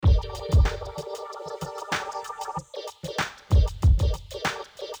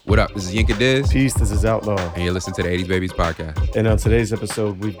What up? This is Yinka Diz, Peace, this is Outlaw. and you're listening to the 80s Babies podcast. And on today's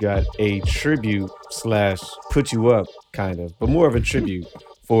episode, we've got a tribute / put you up, kind of, but more of a tribute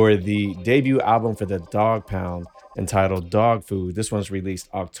for the debut album for the Dogg Pound entitled Dog Food. This one's released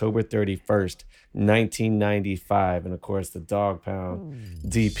October 31st, 1995. And of course, the Dogg Pound,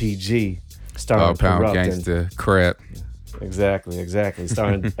 DPG, starring Dogg Pound Kurupt Gangsta Crap. Exactly.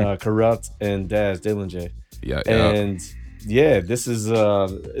 Starring Kurupt and Daz Dillinger. Yeah. And yeah, this is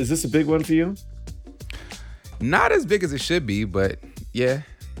this a big one for you? Not as big as it should be, but yeah.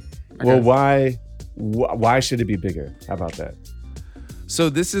 Well, why should it be bigger? How about that? So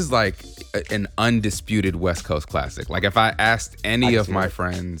this is like an undisputed West Coast classic. Like if I asked any of my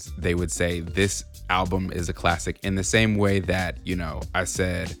friends, they would say this album is a classic in the same way that, you know, I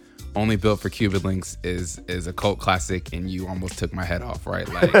said Only Built for Cuban Links is a cult classic and you almost took my head off, right?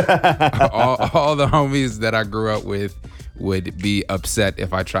 Like all the homies that I grew up with would be upset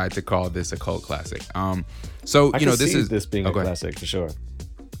if I tried to call this a cult classic. So, you know, this being a classic for sure.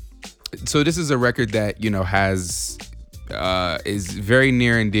 So this is a record that, you know, is very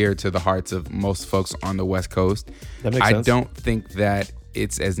near and dear to the hearts of most folks on the West Coast. That makes sense. I don't think that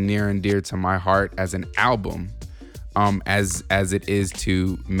it's as near and dear to my heart as an album, as it is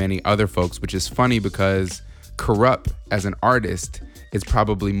to many other folks, which is funny because Kurupt as an artist is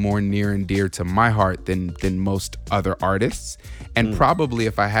probably more near and dear to my heart than most other artists. And probably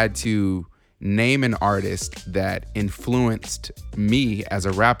if I had to name an artist that influenced me as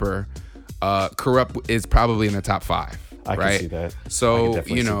a rapper, Kurupt is probably in the top 5. I right? can see that. So,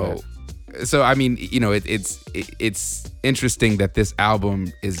 you know, so I mean, you know, it's interesting that this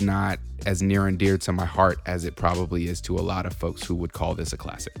album is not as near and dear to my heart as it probably is to a lot of folks who would call this a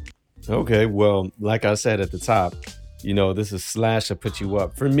classic. Okay, well, like I said at the top, you know, this is / Put You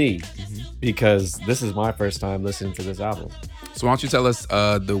Up for me because this is my first time listening to this album. So why don't you tell us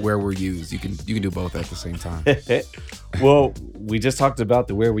the Where Were Yous? You can do both at the same time. Well, we just talked about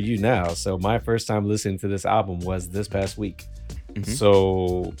the Where Were You Now. So my first time listening to this album was this past week.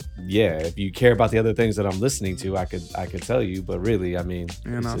 So yeah, if you care about the other things that I'm listening to, I could tell you, but really, I mean,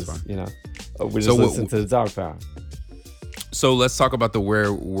 you know, we're just listening to the Dogg Pound. So let's talk about the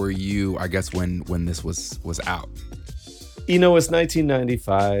Where Were You, I guess, when this was out. You know, it's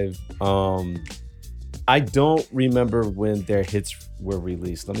 1995. I don't remember when their hits were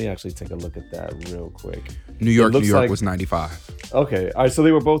released. Let me actually take a look at that real quick. New York was 95. Okay. All right. So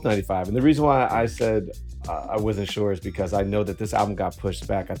they were both 95. And the reason why I said I wasn't sure is because I know that this album got pushed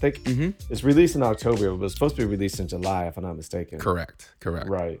back. I think it's released in October. It was supposed to be released in July, if I'm not mistaken. Correct.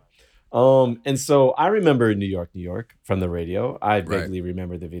 Right. And so I remember New York from the radio. I vaguely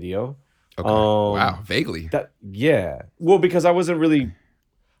remember the video. Okay. Wow. Vaguely. Yeah. Well, because I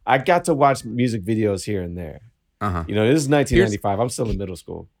got to watch music videos here and there. You know, this is 1995. I'm still in middle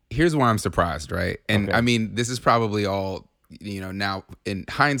school. Here's why I'm surprised, right? And okay. I mean, this is probably all, you know, now in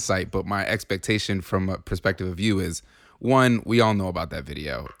hindsight, but my expectation from a perspective of you is, one, we all know about that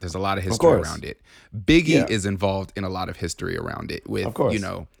video. There's a lot of history around it. Biggie is involved in a lot of history around it with, you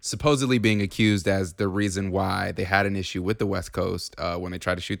know, supposedly being accused as the reason why they had an issue with the West Coast when they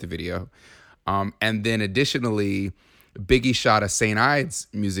tried to shoot the video. And then additionally, Biggie shot a St. Ides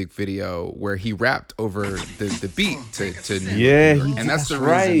music video where he rapped over the beat to New York. And that's the reason.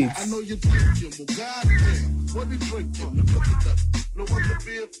 Right. I know you're drinking, well, goddamn, what are you drinking? No other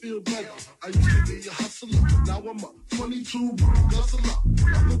beer feel better. I used to be a hustler, now I'm a 22 guzzler.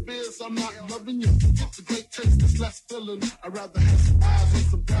 Other beers, I'm not loving you. It's a great taste, it's less filling. I'd rather have some eyes and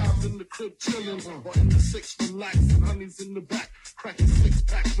some guys in the crib chilling, or in the 6 relaxing, honeys in the back, cracking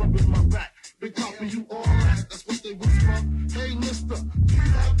 6-packs, rubbing my back. Big Papa, you all right? That's what they whisper. Hey, mister, do you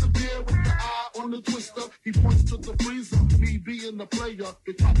have the beer with the eye on the twister? He points to the freezer, me being the player.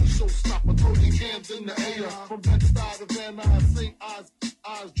 Big Papa showstopper, throw your hands in the air. From Bed-Stuy to Van Nuys, St. Eyes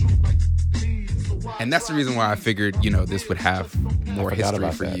droop like knees. And that's the reason why I figured, you know, this would have more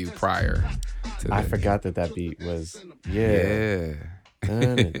history for you prior to I forgot that beat was, Dun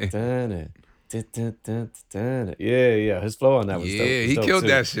it. Yeah. His flow on that was dope. He killed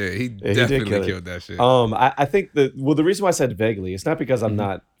that shit. He definitely killed that shit. I think the reason why I said vaguely, it's not because I'm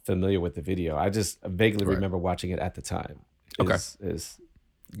not familiar with the video. I just vaguely remember watching it at the time. Is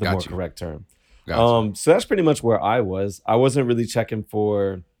the more correct term. So that's pretty much where I was. I wasn't really checking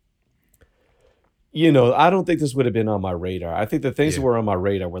for, you know, I don't think this would have been on my radar. I think the things that were on my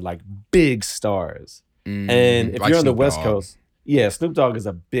radar were like big stars. And if like you're on the Snoop West Dogg. Coast, Snoop Dogg is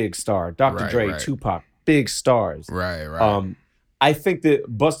a big star. Dr. Dre, Tupac, big stars. Right. I think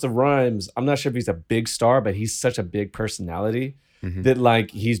that Busta Rhymes, I'm not sure if he's a big star, but he's such a big personality that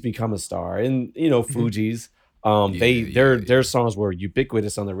like he's become a star. And, you know, Fugees. Their songs were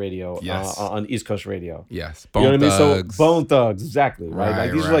ubiquitous on the radio, on East Coast radio. Yes, Bone Thugs. So Bone Thugs, exactly, right?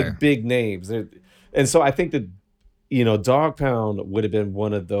 Like these are like big names, and so I think that Dog Pound would have been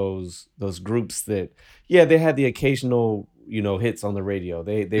one of those groups that, they had the occasional hits on the radio.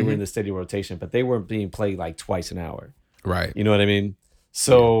 They were in the steady rotation, but they weren't being played like twice an hour. Right. You know what I mean?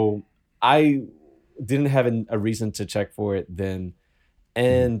 So I didn't have a reason to check for it then.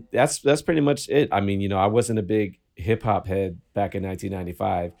 And that's pretty much it. I mean, I wasn't a big hip hop head back in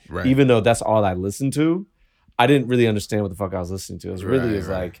 1995, even though that's all I listened to. I didn't really understand what the fuck I was listening to. It was really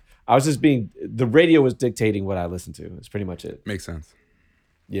like, I was just the radio was dictating what I listened to. It's pretty much it. Makes sense.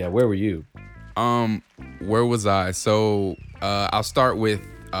 Yeah. Where were you? Where was I? So, I'll start with,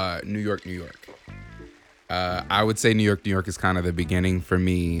 New York. I would say New York is kind of the beginning for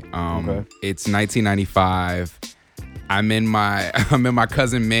me. It's 1995. I'm in my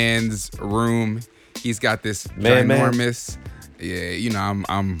cousin Man's room. He's got this ginormous. Yeah, I'm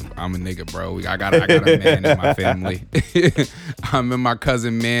a nigga, bro. I got a man in my family. I'm in my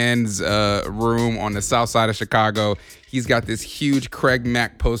cousin Man's room on the south side of Chicago. He's got this huge Craig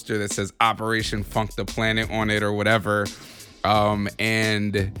Mack poster that says Operation Funk the Planet on it or whatever.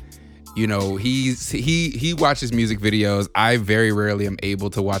 And he watches music videos. I very rarely am able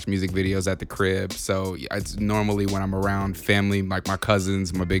to watch music videos at the crib. So it's normally when I'm around family, like my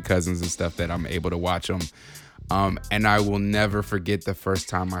cousins, my big cousins and stuff, that I'm able to watch them. And I will never forget the first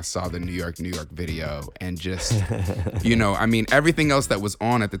time I saw the New York video, and just, everything else that was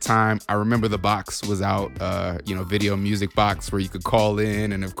on at the time. I remember the box was out, video music box where you could call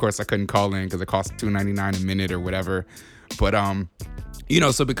in. And of course I couldn't call in because it cost $2.99 a minute or whatever. But,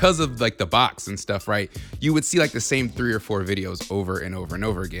 so because of like the box and stuff, right, you would see like the same 3 or 4 videos over and over and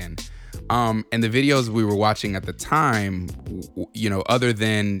over again. And the videos we were watching at the time, other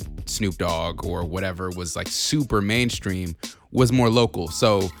than Snoop Dogg or whatever was like super mainstream, was more local.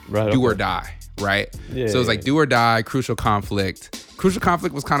 So Do or Die, right? Yeah, so it was like Do or Die, Crucial Conflict. Crucial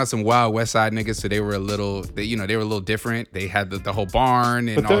Conflict was kind of some Wild West Side niggas, so they were a little different. They had the whole barn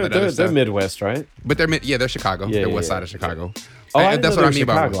and all that other stuff. They're Midwest, right? But they're Chicago. They're West Side of Chicago. Oh, that's what I mean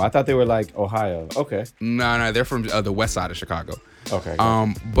Chicago. I thought they were like Ohio. Okay. No, they're from the West Side of Chicago. Okay.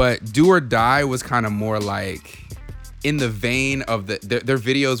 But Do or Die was kind of more like in the vein of their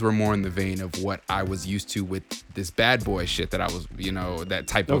videos were more in the vein of what I was used to with this bad boy shit that I was, that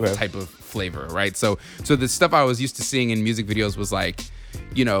type of flavor, right? So the stuff I was used to seeing in music videos was like,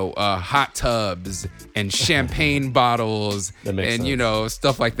 hot tubs and champagne bottles and,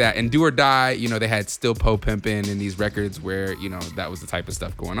 stuff like that. And Do or Die, they had Still Po Pimpin' and these records where, that was the type of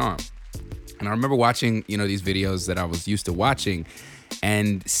stuff going on. And I remember watching, these videos that I was used to watching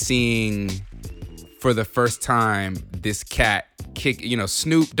and seeing for the first time this cat kick,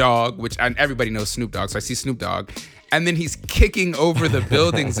 Snoop Dogg, which everybody knows Snoop Dogg. So I see Snoop Dogg and then he's kicking over the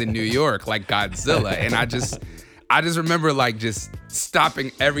buildings in New York like Godzilla. And I just remember like just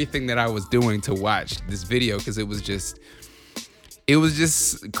stopping everything that I was doing to watch this video because it was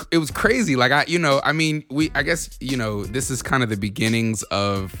crazy. Like I guess this is kind of the beginnings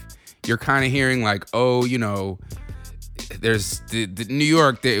of, you're kind of hearing like, there's the New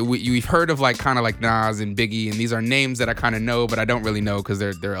York. We've heard of like kind of like Nas and Biggie, and these are names that I kind of know, but I don't really know because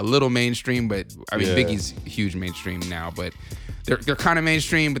they're a little mainstream. But I mean, Biggie's huge mainstream now, but they're kind of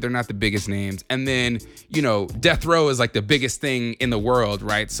mainstream, but they're not the biggest names. And then Death Row is like the biggest thing in the world,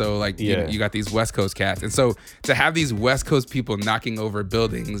 right? So like you got these West Coast cats, and so to have these West Coast people knocking over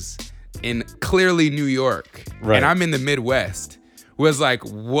buildings in clearly New York, and I'm in the Midwest, was like,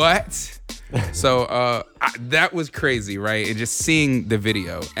 what? So that was crazy, right? And just seeing the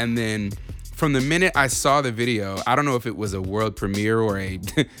video. And then from the minute I saw the video, I don't know if it was a world premiere or a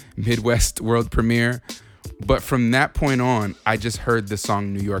Midwest world premiere, but from that point on, I just heard the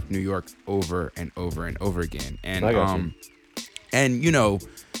song New York, New York over and over and over again. And I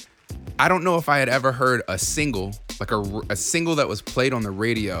don't know if I had ever heard a single, like a single that was played on the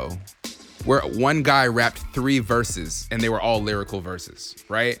radio where one guy rapped 3 verses and they were all lyrical verses,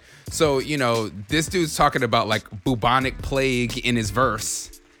 right? So, this dude's talking about like bubonic plague in his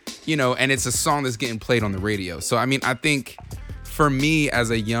verse, and it's a song that's getting played on the radio. So, I mean, I think for me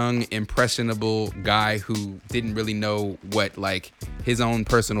as a young, impressionable guy who didn't really know what like his own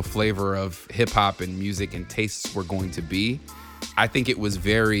personal flavor of hip hop and music and tastes were going to be, I think it was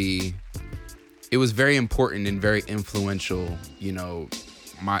very important and very influential,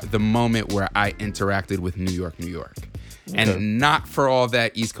 the moment where I interacted with New York. Okay. And not for all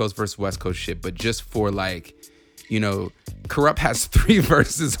that East Coast versus West Coast shit, but just for like, Kurupt has 3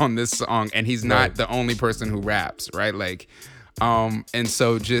 verses on this song and he's not the only person who raps, right? Like, And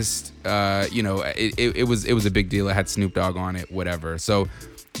so just it was a big deal. It had Snoop Dogg on it, whatever. So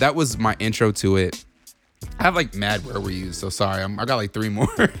that was my intro to it. I have like mad where were you? So sorry, I got like 3 more.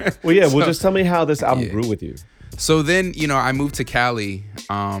 Well, yeah. Well, just tell me how this album grew with you. So then, I moved to Cali,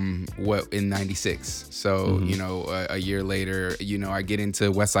 in 96. So, a year later, I get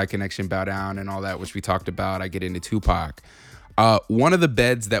into West Side Connection, Bow Down and all that, which we talked about. I get into Tupac. One of the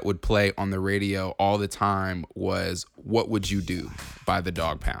beds that would play on the radio all the time was What Would You Do by the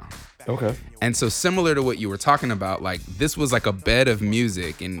Dog Pound. Okay. And so similar to what you were talking about, like this was like a bed of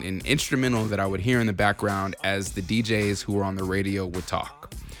music and an instrumental that I would hear in the background as the DJs who were on the radio would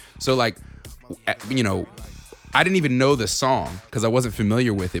talk. So like, I didn't even know the song because I wasn't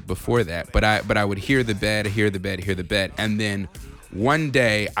familiar with it before that. But I would hear the bed, and then one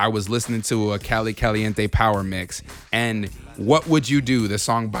day I was listening to a Cali Caliente Power Mix, and What Would You Do, the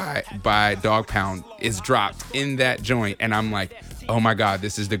song by Dog Pound, is dropped in that joint, and I'm like, oh my God,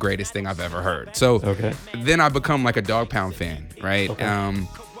 this is the greatest thing I've ever heard. So then I become like a Dog Pound fan, right? Okay.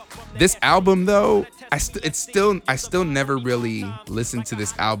 This album though, I still never really listened to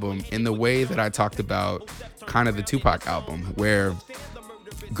this album in the way that I talked about kind of the Tupac album, where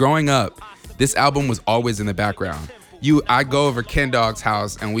growing up, this album was always in the background. I go over Ken Dog's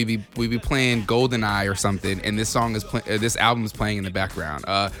house and we be playing GoldenEye or something, and this album is playing in the background.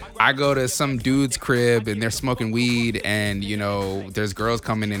 I go to some dude's crib and they're smoking weed, and there's girls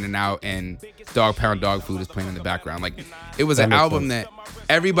coming in and out, and Dog Pound Dog Food is playing in the background. Like it was an album that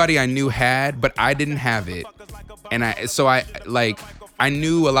everybody I knew had, but I didn't have it, and I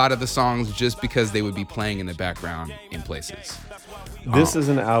knew a lot of the songs just because they would be playing in the background in places. This is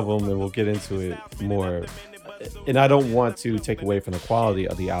an album, and we'll get into it more. And I don't want to take away from the quality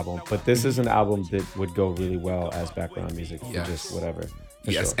of the album, but this is an album that would go really well as background music for just whatever.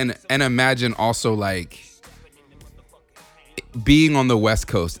 Yes, sure. And imagine also like being on the West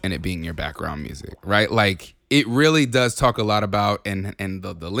Coast and it being your background music, right? Like it really does talk a lot about and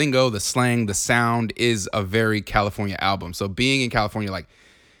the lingo, the slang, the sound is a very California album. So being in California, like,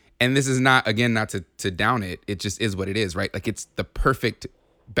 and this is not to down it, it just is what it is, right? Like it's the perfect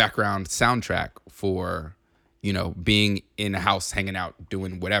background soundtrack for being in a house, hanging out,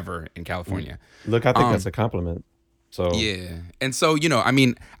 doing whatever in California. Look, I think that's a compliment. So yeah, and so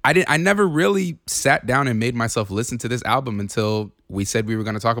I never really sat down and made myself listen to this album until we said we were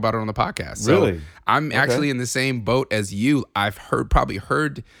going to talk about it on the podcast. So really, I'm actually in the same boat as you. I've probably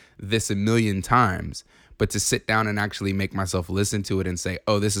heard this a million times, but to sit down and actually make myself listen to it and say,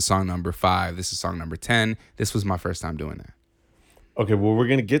 oh, this is song number 5, this is song number 10. This was my first time doing that. Okay, well, we're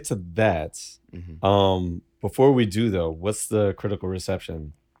gonna get to that. Mm-hmm. Before we do, though, what's the critical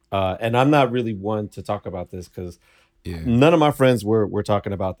reception? And I'm not really one to talk about this because none of my friends were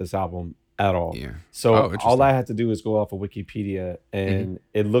talking about this album at all. Yeah. So all I had to do is go off of Wikipedia, and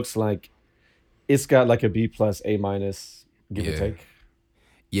it looks like it's got like a B+, A-, give or take.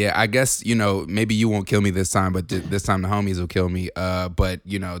 Yeah, I guess, maybe you won't kill me this time, but this time the homies will kill me. But,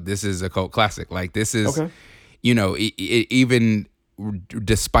 this is a cult classic. Like, this is, even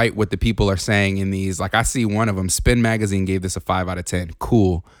despite what the people are saying in these, like I see one of them, Spin Magazine gave this a 5 out of 10.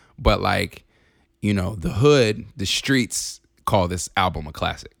 Cool. But like, the hood, the streets call this album a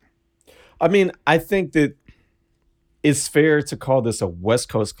classic. I mean, I think that it's fair to call this a West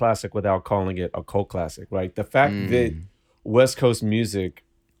Coast classic without calling it a cult classic, right? The fact that West Coast music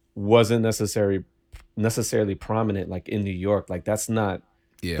wasn't necessarily prominent like in New York, like that's not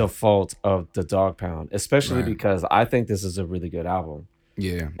the fault of the Dog Pound, especially because I think this is a really good album.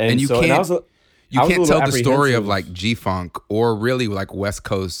 Yeah, and you can't tell the story of like G-Funk or really like West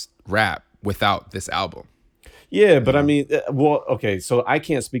Coast rap without this album. Yeah, but I mean, well, okay, so I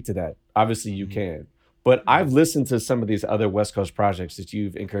can't speak to that. Obviously, you can. But I've listened to some of these other West Coast projects that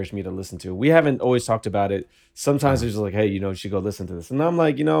you've encouraged me to listen to. We haven't always talked about it. Sometimes it's just like, hey, you should go listen to this. And I'm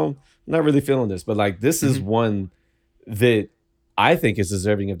like, I'm not really feeling this. But like, this is one that I think is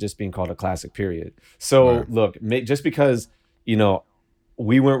deserving of just being called a classic, period. So look, just because,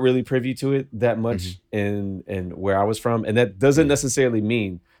 we weren't really privy to it that much in where I was from. And that doesn't necessarily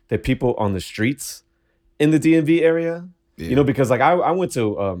mean that people on the streets in the DMV area, because like I went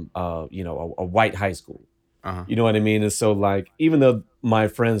to, a white high school, you know what I mean? And so like, even though my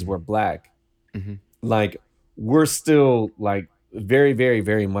friends were Black, like we're still like very, very,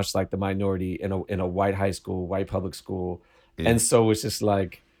 very much like the minority in a white high school, white public school. Yeah. And so it's just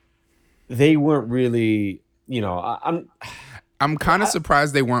like, they weren't really, I'm kind of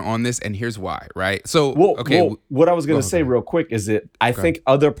surprised they weren't on this, and here's why, right? So, what I was going to say real quick is that I think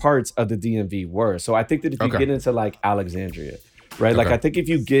other parts of the DMV were. So I think that if you get into like Alexandria, right? Like I think if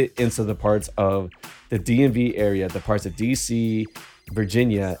you get into the parts of the DMV area, the parts of DC,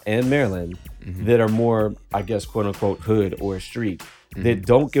 Virginia, and Maryland that are more, I guess, quote unquote, hood or street, that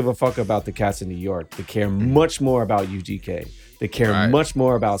don't give a fuck about the cats in New York. They care much more about UGK. They care much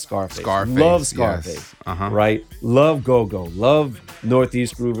more about Scarface. Love Scarface, yes. Right? Love Go-Go. Love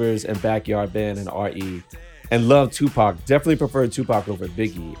Northeast Groovers and Backyard Band and RE. And love Tupac. Definitely prefer Tupac over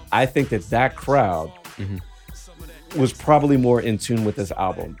Biggie. I think that crowd was probably more in tune with this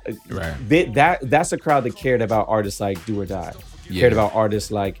album. Right. That's a crowd that cared about artists like Do or Die. Cared about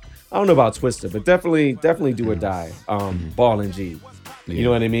artists like, I don't know about Twista, but definitely Do or Die. Ball and G. You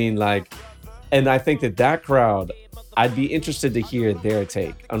know what I mean? Like, and I think that crowd, I'd be interested to hear their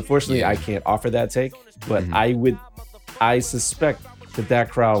take. Unfortunately, I can't offer that take, but I suspect that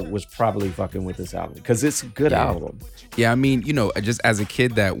crowd was probably fucking with this album because it's a good album. Yeah, I mean, you know, just as a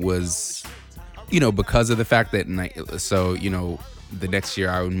kid that was, you know, because of the fact that, so, you know, the next year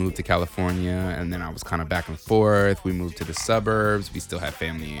I would move to California and then I was kind of back and forth. We moved to the suburbs. We still had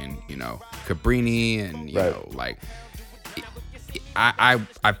family in, you know, Cabrini and, you know, like, I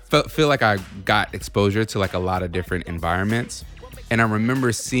feel like I got exposure to like a lot of different environments. And I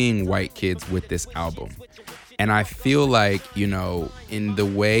remember seeing white kids with this album. And I feel like, you know, in the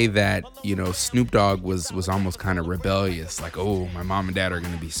way that, you know, Snoop Dogg was almost kind of rebellious, like, oh, my mom and dad are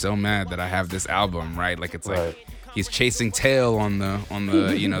going to be so mad that I have this album, right? Like, it's like he's chasing tail on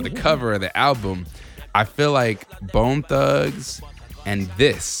the you know, the cover of the album. I feel like Bone Thugs and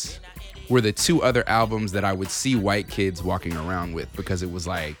this were the two other albums that I would see white kids walking around with because it was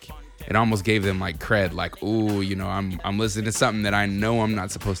like, it almost gave them like cred, like, ooh, you know, I'm listening to something that I know I'm not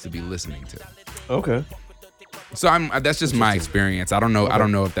supposed to be listening to. Okay. So that's just my experience. I don't know. I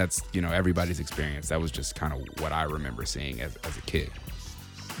don't know if that's, you know, everybody's experience. That was just kind of what I remember seeing as a kid.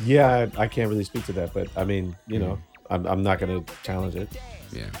 Yeah, I can't really speak to that, but I mean, you know, I'm not gonna challenge it.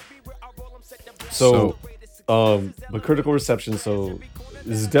 Yeah. So, but critical reception. So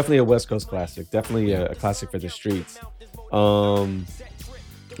this is definitely a West Coast classic. Definitely a classic for the streets.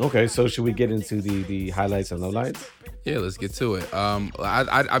 Okay, so should we get into the highlights and lowlights? Yeah, let's get to it.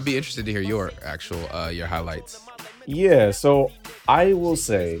 I'd be interested to hear your highlights. Yeah, so I will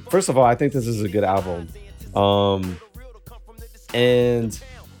say, first of all, I think this is a good album. And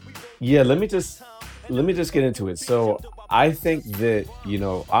yeah, let me just get into it. So I think that, you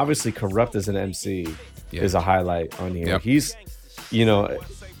know, obviously Corrupt as an MC is a highlight on here. Yep. He's, you know,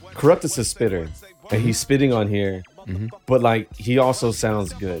 Corrupt is a spitter and he's spitting on here, but like he also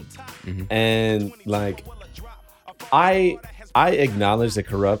sounds good. And like I acknowledge that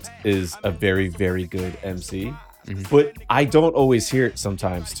Corrupt is a very, very good MC, but I don't always hear it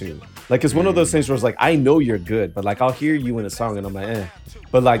sometimes too. Like it's one of those things where it's like, I know you're good, but like I'll hear you in a song and I'm like, eh.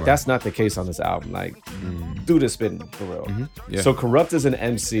 But like that's not the case on this album. Like dude is spitting for real. Yeah. So Corrupt as an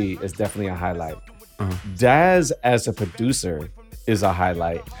MC is definitely a highlight. Daz as a producer is a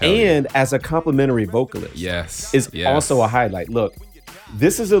highlight. And as a complimentary vocalist is also a highlight. Look,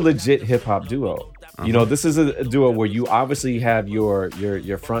 this is a legit hip hop duo. You know, this is a duo where you obviously have your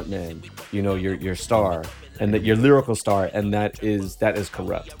front man, you know, your star and that your lyrical star, and that is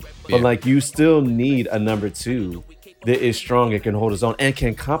Corrupt. But like you still need a number two that is strong and can hold his own and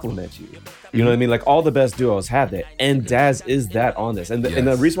can complement you. You know what I mean? Like all the best duos have that, and Daz is that on this. And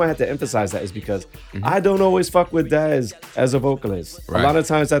the reason why I have to emphasize that is because I don't always fuck with Daz as a vocalist. A lot of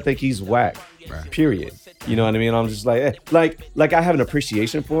times I think he's whack. Period. You know what I mean? I'm just like, like I have an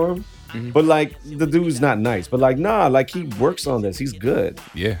appreciation for him. But like the dude's not nice. But like, nah, like he works on this. He's good.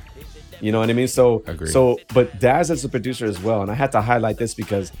 Yeah. You know what I mean? So agreed. But Daz as a producer as well. And I had to highlight this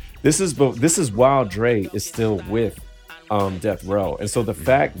because this is while Dre is still with Death Row. And so the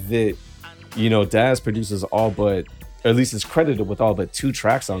fact that, you know, Daz produces all but, or at least is credited with all but 2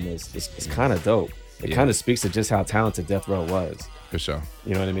 tracks on this is kind of dope. It kind of speaks to just how talented Death Row was. For sure.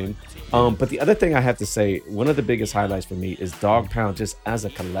 You know what I mean? But the other thing I have to say, one of the biggest highlights for me is Dog Pound just as a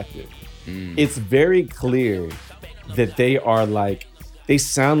collective. It's very clear that they are like, they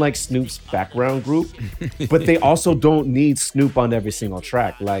sound like Snoop's background group, but they also don't need Snoop on every single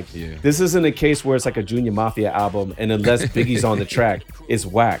track. Like, this isn't a case where it's like a Junior Mafia album, and unless Biggie's on the track, it's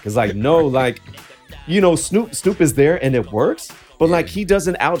whack. It's like, no, like, you know, Snoop is there and it works, but like he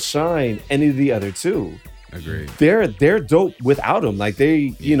doesn't outshine any of the other two. Agreed. They're dope without him. Like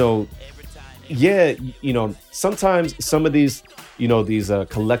they, you know, you know, sometimes some of these, you know, these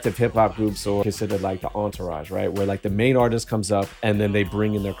collective hip hop groups are considered like the entourage, right? Where like the main artist comes up and then they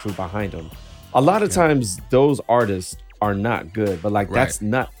bring in their crew behind them. A lot of times those artists are not good, but like that's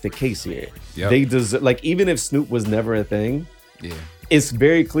not the case here. They deserve, like, even if Snoop was never a thing, it's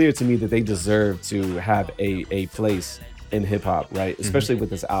very clear to me that they deserve to have a place in hip hop, right? Especially with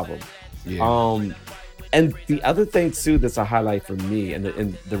this album. Yeah. And the other thing too that's a highlight for me,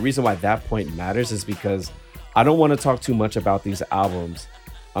 and the reason why that point matters is because I don't want to talk too much about these albums,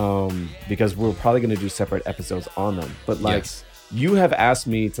 because we're probably going to do separate episodes on them. But like, you have asked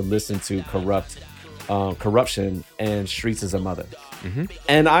me to listen to Corruption and Streets is a Mother.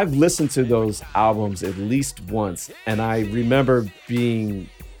 And I've listened to those albums at least once, and I remember being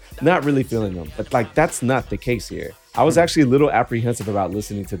not really feeling them. But like, that's not the case here. I was actually a little apprehensive about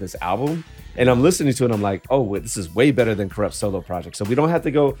listening to this album, and I'm listening to it and I'm like, oh, this is way better than Corrupt solo project. So we don't have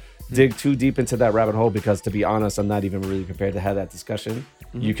to go dig too deep into that rabbit hole, because to be honest, I'm not even really prepared to have that discussion.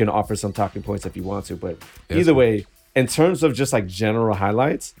 You can offer some talking points if you want to, but either way, in terms of just like general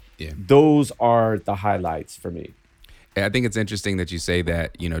highlights, those are the highlights for me. I think it's interesting that you say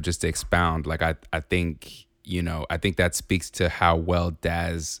that, you know, just to expound, like I think, you know, I think that speaks to how well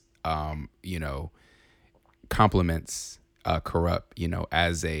Daz, you know, complements Corrupt, you know,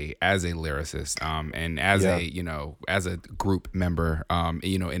 as a lyricist, and as a, you know, as a group member,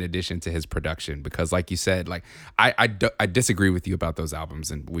 you know, in addition to his production, because like you said, like I disagree with you about those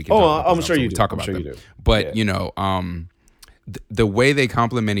albums, and we can I'm sure you do. Talk about them. But you know, the way they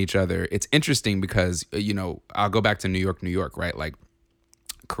complement each other, it's interesting because, you know, I'll go back to New York, right? Like,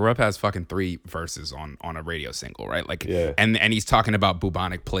 Corrupt has fucking 3 verses on a radio single, right? Like, and he's talking about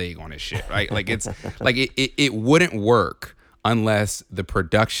bubonic plague on his shit, right? Like, it's like it wouldn't work unless the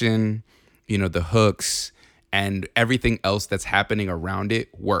production, you know, the hooks and everything else that's happening around it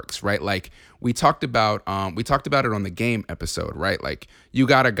works, right? Like, we talked about it on the Game episode, right? Like, you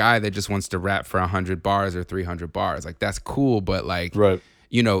got a guy that just wants to rap for 100 bars or 300 bars, like, that's cool, but like,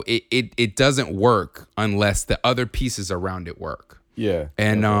 you know, it doesn't work unless the other pieces around it work. Yeah.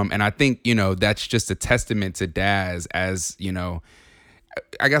 And and I think, you know, that's just a testament to Daz as, you know,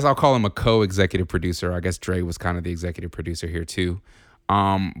 I guess I'll call him a co-executive producer. I guess Dre was kind of the executive producer here too.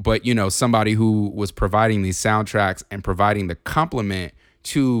 But, you know, somebody who was providing these soundtracks and providing the complement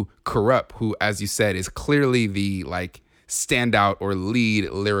to Corrupt, who, as you said, is clearly the like standout or lead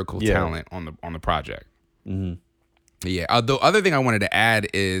lyrical talent on the project. Yeah. The other thing I wanted to add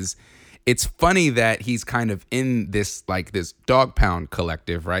is, it's funny that he's kind of in this like this Dog Pound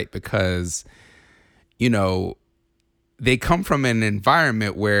collective, right? Because, you know, they come from an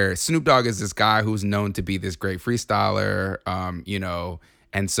environment where Snoop Dogg is this guy who's known to be this great freestyler, you know,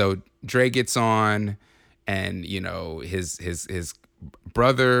 and so Dre gets on, and, you know, his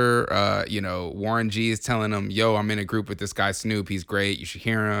brother, you know, Warren G is telling him, yo, I'm in a group with this guy Snoop, he's great, you should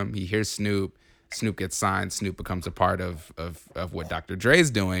hear him. He hears Snoop gets signed, Snoop becomes a part of what Dr.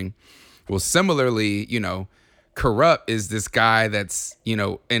 Dre's doing. Well, similarly, you know, Corrupt is this guy that's, you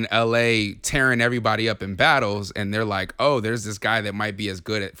know, in LA tearing everybody up in battles, and they're like, oh, there's this guy that might be as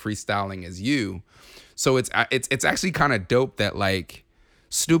good at freestyling as you. So it's actually kind of dope that like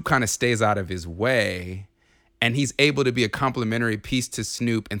Snoop kind of stays out of his way, and he's able to be a complimentary piece to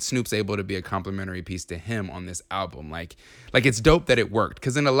Snoop, and Snoop's able to be a complimentary piece to him on this album. Like it's dope that it worked,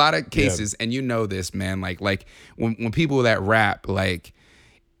 because in a lot of cases, and you know this, man, like when people that rap, like,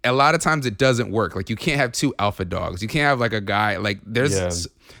 a lot of times it doesn't work. Like, you can't have 2 alpha dogs. You can't have like a guy like there's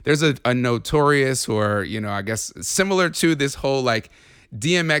a Notorious, or, you know, I guess similar to this whole like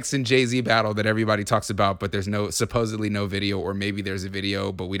DMX and Jay-Z battle that everybody talks about, but there's supposedly no video, or maybe there's a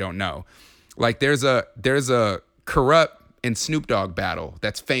video, but we don't know. Like, there's a Corrupt and Snoop Dogg battle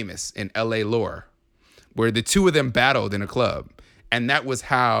that's famous in LA lore, where the 2 of them battled in a club, and that was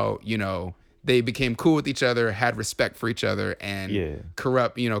how, you know, they became cool with each other, had respect for each other, and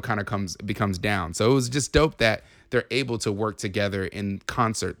Corrupt, you know, kind of becomes down. So it was just dope that they're able to work together in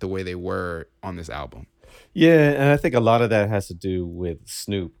concert the way they were on this album. Yeah, and I think a lot of that has to do with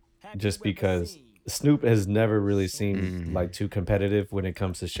Snoop, just because Snoop has never really seemed like too competitive when it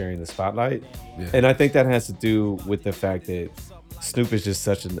comes to sharing the spotlight. And I think that has to do with the fact that Snoop is just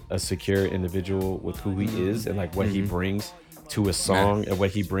such a secure individual with who he is, and like what he brings to a song, and what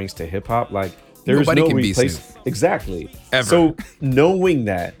he brings to hip hop. Like, there's no replace. Exactly. Ever. So knowing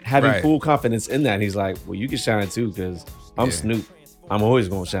that, having full confidence in that, he's like, well, you can shine too, because I'm Snoop. I'm always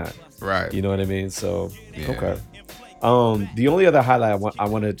gonna shine. Right. You know what I mean? So okay. The only other highlight I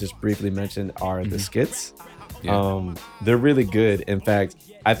want to just briefly mention are the skits. They're really good. In fact,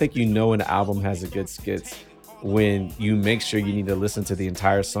 I think, you know, an album has a good skits when you make sure you need to listen to the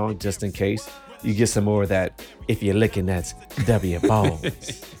entire song, just in case you get some more of that. If you're licking, that's W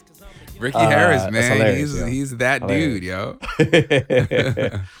Bones. Ricky Harris, man, he's that dude, yo.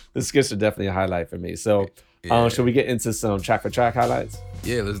 The skits are definitely a highlight for me. So, should we get into some track for track highlights?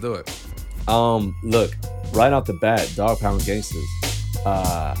 Yeah, let's do it. Look, right off the bat, Dog Pound Gangsters.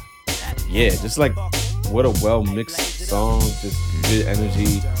 Just like what a well mixed song. Just good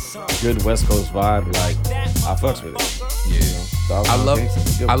energy, good West Coast vibe. Like I fucks with it. Yeah, you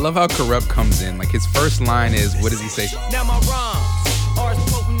know? I love how Corrupt comes in. Like his first line is, what does he say? Now my rhymes are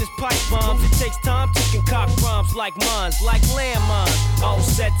as potent as pipe bombs. It takes time to concoct rhymes like mines, like landmines. All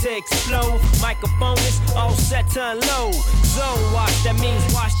set to explode. Microphone is all set to unload. Zone watch, that means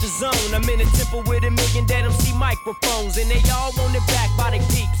watch the zone. I'm in a temple with 1 million dead MC microphones, and they all want it back by they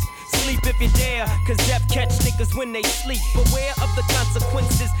peeps. Sleep if you dare, cause death catch niggas when they sleep. Beware of the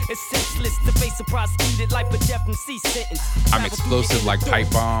consequences, it's senseless to face a prosecuted life, a death and C sentence. I'm explosive like pipe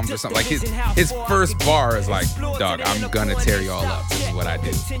bombs or something. Like his first bar is like, dog, I'm gonna tear y'all up. This is what I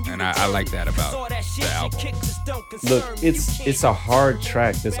do. And I like that about the album. Look, it's a hard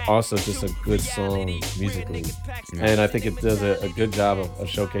track that's also just a good song musically. And I think it does a good job of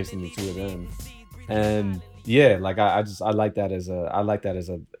showcasing the two of them. And yeah, like I like that as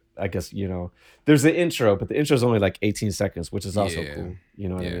a I guess, you know, there's the intro, but the intro is only like 18 seconds, which is also cool. You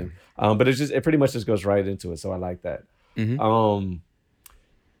know what I mean? But it pretty much just goes right into it. So I like that. Mm-hmm.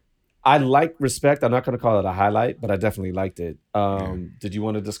 I like Respect. I'm not going to call it a highlight, but I definitely liked it. Did you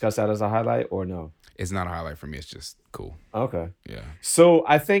want to discuss that as a highlight or no? It's not a highlight for me. It's just cool. Okay. Yeah. So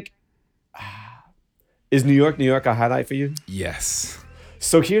I think, is New York a highlight for you? Yes.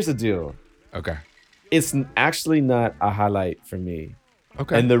 So here's the deal. Okay. It's actually not a highlight for me.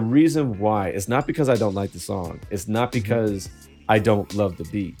 Okay. And the reason why is not because I don't like the song. It's not because I don't love the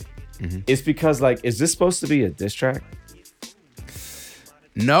beat. It's because, like, is this supposed to be a diss track?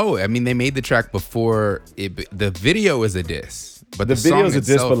 No, I mean, they made the track before it. The video is a diss, but the video is a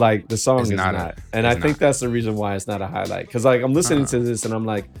diss, but like the song is not. And I think that's the reason why it's not a highlight. Because like I'm listening to this and I'm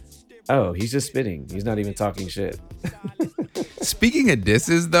like, oh, he's just spitting. He's not even talking shit. Speaking of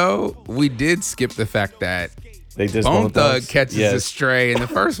disses, though, we did skip the fact that they dissed Bone Thug catches a stray in the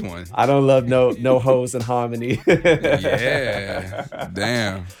first one. I don't love no hoes in harmony. Yeah,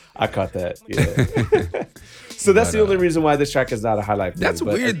 damn. I caught that. Yeah. So that's the only reason why this track is not a highlight. That's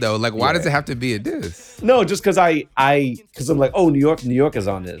weird though. Like, why does it have to be a diss? No, just because I'm like, oh, New York is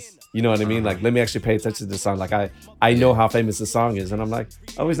on this. You know what I mean? Like, let me actually pay attention to the song. Like, I know how famous the song is, and I'm like,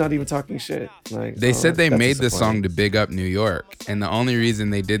 oh, he's not even talking shit. Like, they said they made the song to big up New York, and the only reason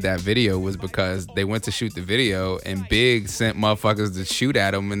they did that video was because they went to shoot the video, and Big sent motherfuckers to shoot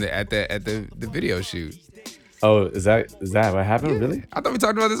at him at the video shoot. Oh, is that what happened? Yeah. Really? I thought we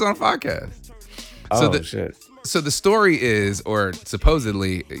talked about this on a podcast. Shit. So the story is, or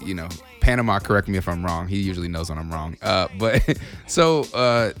supposedly, you know, Panama, correct me if I'm wrong. He usually knows when I'm wrong. But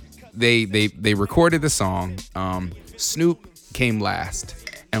they recorded the song. Snoop came last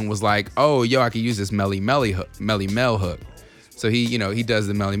and was like, oh, yo, I could use this Melly Mel hook. So he does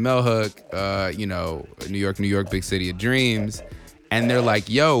the Melly Mel hook, New York, big city of dreams. And they're like,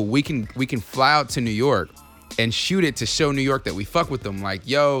 yo, we can fly out to New York and shoot it to show New York that we fuck with them. Like,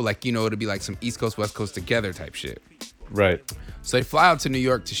 yo, like, you know, it'll be like some East Coast, West Coast together type shit. Right. So they fly out to New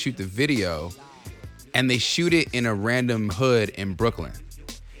York to shoot the video, and they shoot it in a random hood in Brooklyn.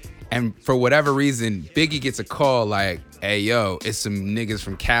 And for whatever reason, Biggie gets a call like, hey, yo, it's some niggas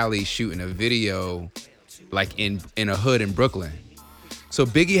from Cali shooting a video like in a hood in Brooklyn. So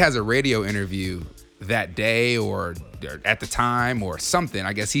Biggie has a radio interview that day or at the time or something.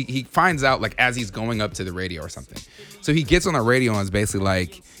 I guess he finds out like as he's going up to the radio or something. So he gets on the radio and is basically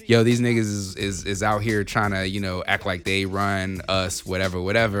like, yo, these niggas is out here trying to, you know, act like they run us,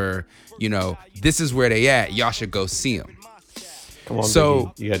 whatever. You know, this is where they at. Y'all should go see them. Come on, so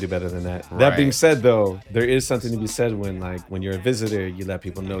Biggie, you gotta do better than that. Right. That being said, though, there is something to be said when you're a visitor, you let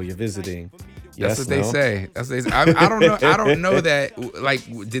people know you're visiting. That's what they say. I don't know. I don't know that. Like,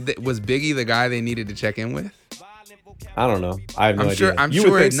 was Biggie the guy they needed to check in with? I don't know. I have no idea. I'm sure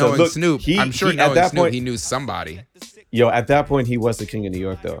knowing so. Look, Snoop. I'm sure knowing Snoop, point, he knew somebody. Yo, at that point, he was the king of New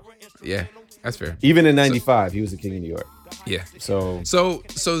York, though. Yeah, that's fair. Even in '95, he was the king of New York. Yeah. So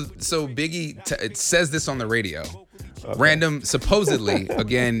Biggie says this on the radio. Okay. Random, supposedly,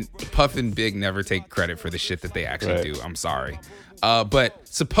 again, Puff and Big never take credit for the shit that they actually do. I'm sorry. But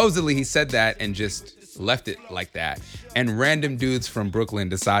supposedly he said that and just left it like that. And random dudes from Brooklyn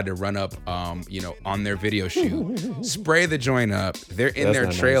decide to run up, on their video shoot, spray the joint up. They're in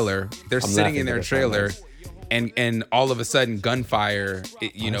their trailer. Nice. They're sitting in their trailer. Nice. And all of a sudden gunfire,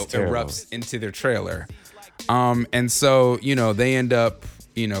 erupts into their trailer. And so, they end up,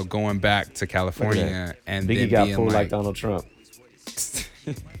 going back to California and Biggie then got being pulled like Donald Trump.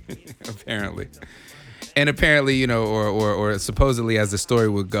 Apparently. And apparently, or supposedly as the story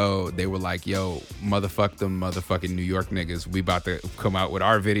would go, they were like, yo, motherfuck them motherfucking New York niggas. We about to come out with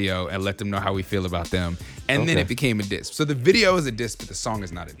our video and let them know how we feel about them. And then it became a diss. So the video is a diss, but the song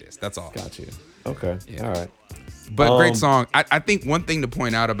is not a diss. That's all. Got you. Okay. Yeah. All right. But great song. I think one thing to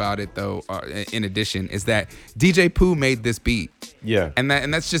point out about it, though, in addition, is that DJ Pooh made this beat. Yeah. And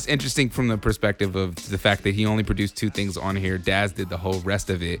that's just interesting from the perspective of the fact that he only produced 2 things on here. Daz did the whole rest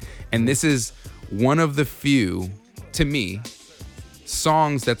of it. And this is one of the few, to me,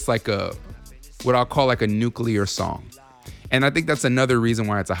 songs that's like what I'll call like a nuclear song. And I think that's another reason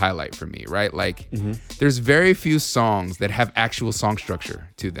why it's a highlight for me, right? Like, there's very few songs that have actual song structure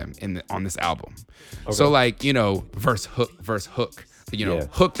to them on this album. Okay. So like, verse, hook,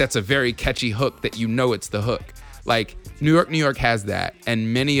 hook that's a very catchy hook that it's the hook. Like, New York has that,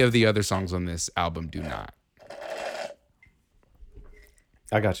 and many of the other songs on this album do not.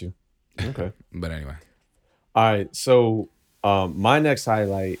 I got you. Okay. But anyway. All right, so my next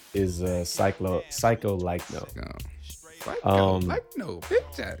highlight is Psycho Like No.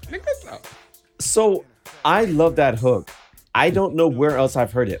 So I love that hook. I don't know where else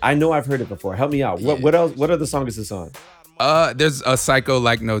I've heard it. I know I've heard it before. Help me out. What else? What other song is this on? There's a Psycho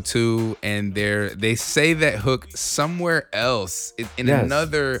Like No 2, and they say that hook somewhere else in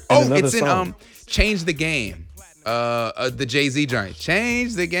another. It's song. In Change the Game. The Jay-Z joint.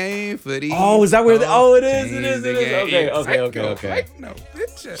 Change the game for these. Oh, is that where? It is. Okay. Like no,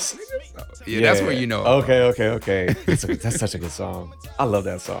 bitch. Yeah, that's where you know. Okay. That's such a good song. I love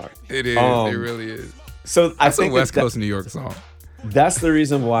that song. It is. It really is. So that's a West Coast New York song. That's the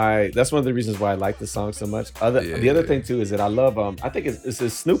reason why. That's one of the reasons why I like the song so much. The other thing too is that I love. I think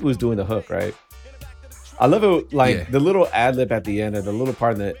it's Snoop who's doing the hook, right? I love it, the little ad lib at the end, or the little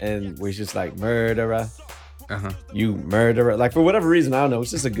part in the end where he's just like murderer. You murderer. Like, for whatever reason, I don't know.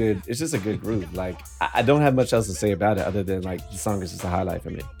 It's just a good groove. Like, I don't have much else to say about it other than like the song is just a highlight for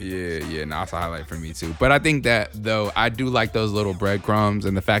me. Yeah, no, it's a highlight for me too. But I think that though, I do like those little breadcrumbs,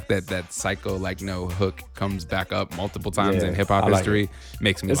 and the fact that Psycho Like No hook comes back up multiple times in hip hop history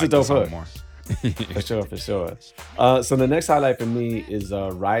makes me like the song more. For sure. So the next highlight for me is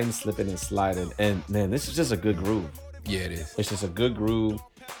Riding, Slipping, and Sliding. And man, this is just a good groove. Yeah, it is. It's just a good groove.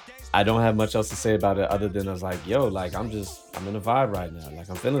 I don't have much else to say about it other than I was like, yo, like I'm in a vibe right now. Like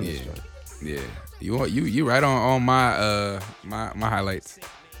I'm feeling this joint. Yeah. You right on my my highlights.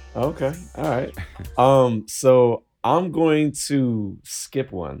 Okay. All right. So I'm going to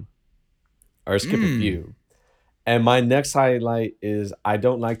skip one or skip a few. And my next highlight is I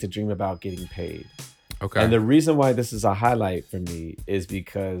don't like to dream about getting paid. Okay. And the reason why this is a highlight for me is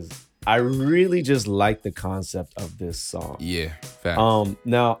because I really just like the concept of this song. Yeah, fact.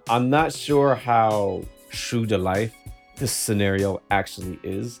 Now, I'm not sure how true to life this scenario actually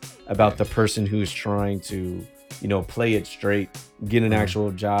is about the person who's trying to, play it straight, get an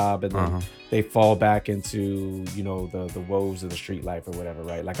actual job, and then they fall back into, the woes of the street life or whatever,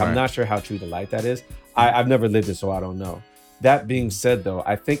 right? Like, I'm not sure how true to life that is. I've never lived it, so I don't know. That being said, though,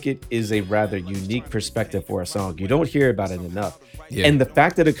 I think it is a rather unique perspective for a song. You don't hear about it enough. Yeah. And the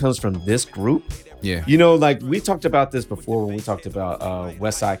fact that it comes from this group, like we talked about this before when we talked about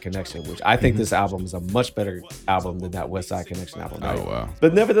West Side Connection, which I think this album is a much better album than that West Side Connection album. Right? Oh, wow.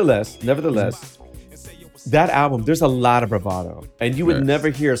 But nevertheless, that album, there's a lot of bravado. And you would never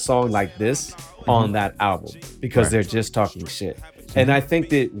hear a song like this on that album because they're just talking shit. And I think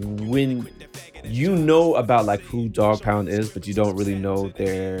that when you know about like who Dogg Pound is, but you don't really know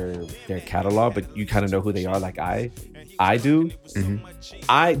their catalog, but you kind of know who they are, like I do.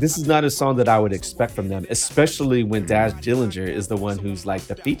 This is not a song that I would expect from them, especially when Daz Dillinger is the one who's like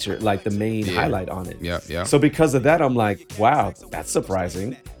the feature, like the main highlight on it. Yeah. So because of that, I'm like, wow, that's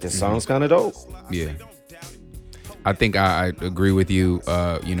surprising. This song's kind of dope. Yeah. I think I agree with you.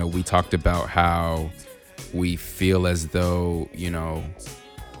 We talked about how we feel as though,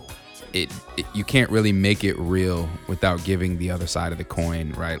 you can't really make it real without giving the other side of the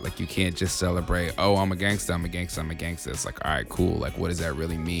coin, right? Like, you can't just celebrate, oh, I'm a gangster. It's like, all right, cool. Like, what does that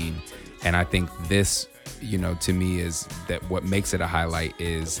really mean? And I think this, to me, is that what makes it a highlight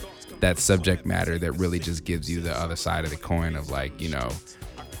is that subject matter that really just gives you the other side of the coin of like,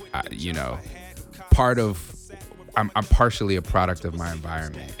 I'm partially a product of my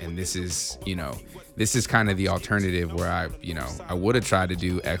environment, and this is kind of the alternative where I would have tried to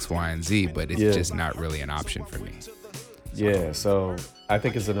do X, Y, and Z, but it's just not really an option for me. Yeah, so I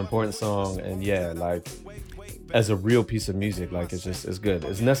think it's an important song, and like as a real piece of music, like it's good.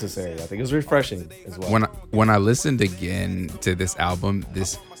 It's necessary. I think it's refreshing as well. When I listened again to this album,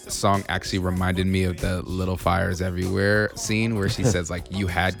 this song actually reminded me of the Little Fires Everywhere scene where she says like, you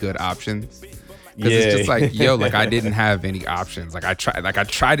had good options. Because it's just like, like I didn't have any options. Like I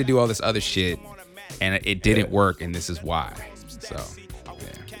tried to do all this other shit and it didn't work, and this is why. So,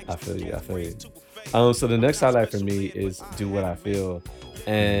 yeah. I feel you. So the next highlight for me is Do What I Feel.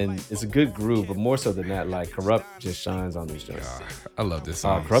 And it's a good groove, but more so than that, like Corrupt just shines on these joints. I love this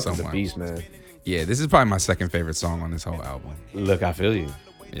song. Corrupt is a beast, man. Yeah, this is probably my second favorite song on this whole album. Look, I feel you.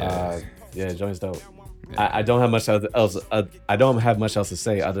 Yeah, joint's dope. Yeah. I don't have much else. I don't have much else to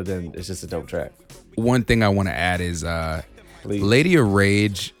say other than it's just a dope track. One thing I want to add is Lady of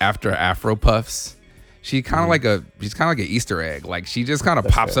Rage after Afro Puffs. She's kind of like an Easter egg. Like she just kind of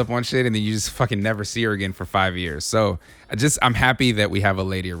pops up on shit and then you just fucking never see her again for 5 years. So I'm happy that we have a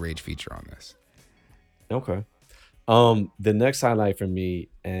Lady of Rage feature on this. Okay. The next highlight for me,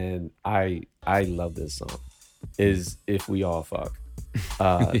 and I love this song, is If We All Fuck.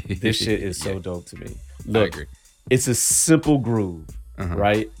 This shit is so dope to me. Look, it's a simple groove,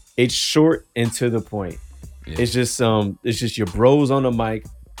 right? It's short and to the point. Yeah. It's just your bros on the mic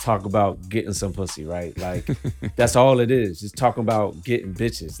talk about getting some pussy, right? Like that's all it is. Just talking about getting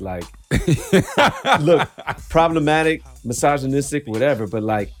bitches. Like, look, problematic, misogynistic, whatever, but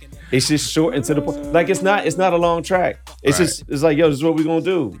like it's just short and to the point. Like it's not a long track. It's it's like, yo, this is what we're gonna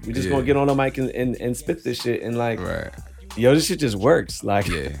do. We just gonna get on the mic and spit this shit and like yo, this shit just works. Like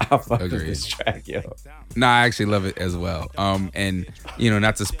I fuck with this track, yo. Nah, I actually love it as well. And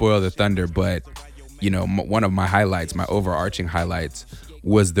not to spoil the thunder, but one of my highlights, my overarching highlights,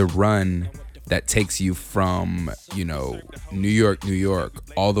 was the run that takes you from, New York,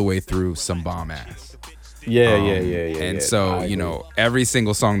 all the way through Some Bomb Ass. Yeah. And so, every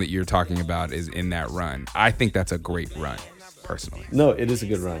single song that you're talking about is in that run. I think that's a great run, personally. No, it is a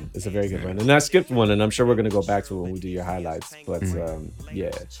good run. It's a very good run. And I skipped one, and I'm sure we're going to go back to it when we do your highlights. But, yeah.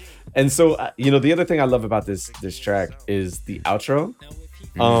 And so, the other thing I love about this track is the outro.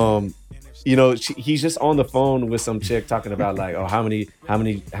 He's just on the phone with some chick talking about like, oh, how many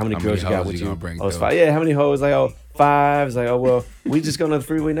girls you got with you? Oh, it's 5. Yeah, how many hoes? Like, oh, 5. It's like, oh, well, we just going to the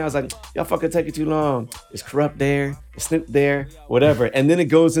freeway now. It's like, y'all fucking taking too long. It's Corrupt there, it's Snip there, whatever. And then it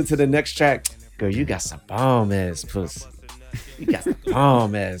goes into the next track. Girl, you got some bomb ass pussy. You got some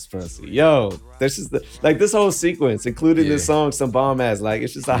bomb ass pussy. Yo, this is this whole sequence, including this song, Some Bomb Ass, like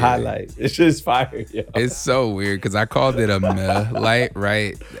it's just a highlight. It's just fire, yo. It's so weird because I called it a meh light,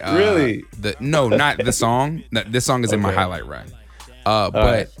 right? Really? Not the song. This song is in my highlight run.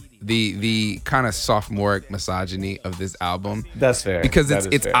 But the kind of sophomoric misogyny of this album. That's fair. Because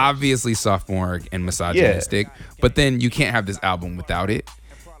it's obviously sophomoric and misogynistic, but then you can't have this album without it.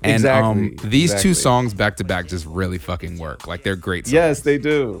 And these two songs back to back just really fucking work. Like they're great songs. Yes, they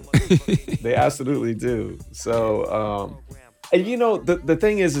do. They absolutely do. So, and the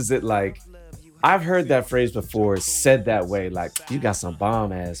thing is that like I've heard that phrase before said that way, like you got some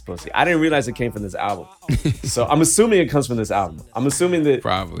bomb ass pussy. I didn't realize it came from this album. So I'm assuming it comes from this album. I'm assuming that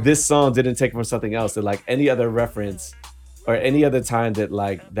this song didn't take from something else. That like any other reference or any other time that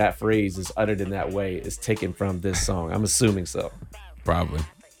like that phrase is uttered in that way is taken from this song. I'm assuming so. Probably.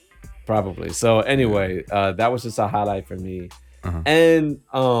 So anyway, that was just a highlight for me. And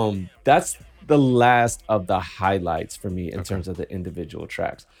that's the last of the highlights for me in terms of the individual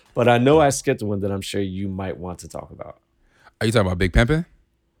tracks. But I know I skipped one that I'm sure you might want to talk about. Are you talking about Big Pimpin'?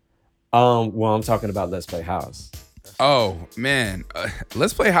 Well, I'm talking about Let's Play House. Oh man,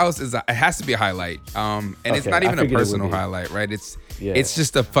 Let's Play House it has to be a highlight. And it's not even a personal highlight, right? It's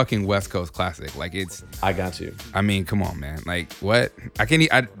just a fucking West Coast classic. Like I got you. I mean, come on, man. Like what? I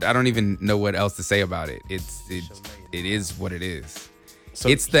don't even know what else to say about it. It is what it is. So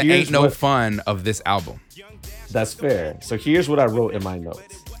it's the ain't no fun of this album. That's fair. So here's what I wrote in my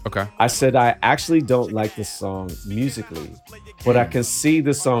notes. Okay. I said I actually don't like this song musically, but I can see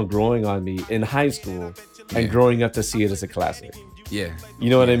this song growing on me in high school and growing up to see it as a classic. Yeah. You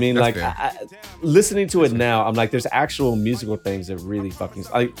know what I mean? Like listening to it now, I'm like, there's actual musical things that really fucking.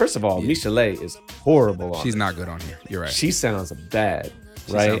 Like, first of all, Michel'le is horrible on She's not good on here. You're right. She sounds bad,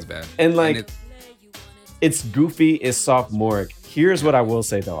 right? She sounds bad. And like, it's goofy, it's sophomoric. Here's what I will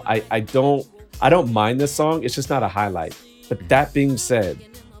say though. I don't mind this song. It's just not a highlight. But that being said,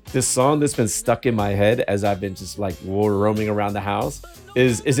 this song that's been stuck in my head as I've been just like roaming around the house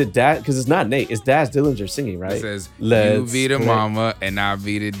is it Daz? Because it's not Nate. It's Daz Dillinger singing, right? It says, you be the mama and I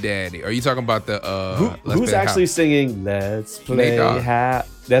be the daddy. Are you talking about the who's actually singing Let's Play House?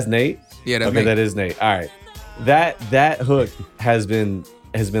 That's Nate? Yeah, that's Nate. That is Nate. All right. That hook has been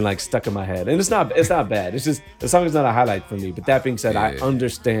like stuck in my head. And it's not bad. It's just the song is not a highlight for me. But that being said, I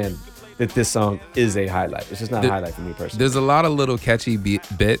understand that this song is a highlight. It's just not a highlight for me personally. There's a lot of little catchy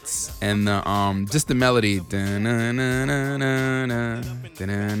bits and the just the melody and then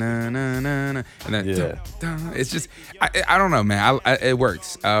it's just I don't know, man. It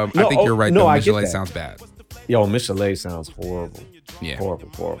works. I think you're right. Michel'le sounds bad. Yo, Michel'le sounds horrible. Yeah,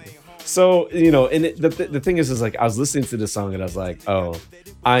 horrible. So, you know, and the thing is like I was listening to this song and I was like, oh,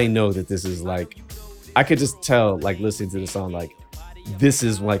 I know that this is like, I could just tell, like, listening to the song, like, this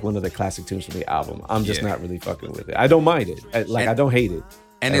is like one of the classic tunes from the album. I'm just not really fucking with it. I don't mind it. I don't hate it.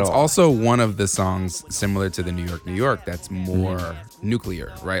 And it's also one of the songs similar to the New York that's more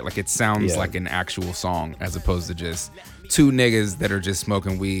nuclear, right? Like it sounds like an actual song as opposed to just two niggas that are just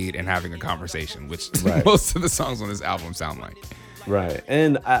smoking weed and having a conversation, which most of the songs on this album sound like. Right.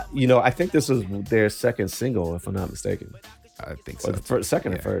 And, you know, I think this was their second single, if I'm not mistaken. I think so. Or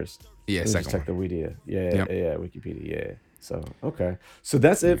second or first. Yeah, second. Check the Wikipedia. Yeah, Wikipedia. Yeah. So, okay. So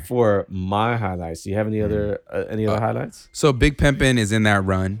that's it for my highlights. Do you have any other highlights? So Big Pimpin' is in that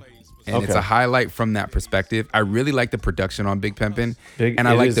run. And it's a highlight from that perspective. I really like the production on Big Pimpin'.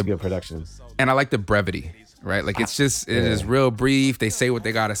 I like the good production. And I like the brevity, right? Like it's just real brief. They say what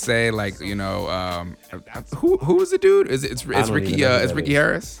they gotta say. Like, you know, who is the dude? It's Ricky Ricky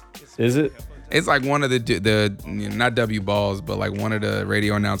Harris? Is it? It's like one of the not W Balls, but like one of the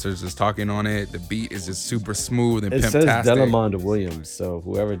radio announcers just talking on it. The beat is just super smooth and pimptastic. It says Delamond Williams, so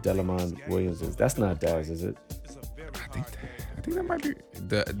whoever Delamond Williams is, that's not Daz, is it? I think that might be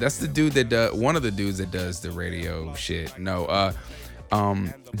that's the dude that one of the dudes that does the radio shit. No,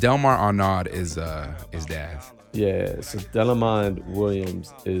 Delmar Arnaud is Daz. Yeah, so Delamond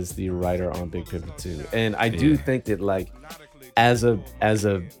Williams is the writer on Big Pimpin' 2, and I do think that like as a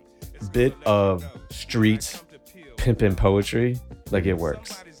bit of street pimpin' poetry, like it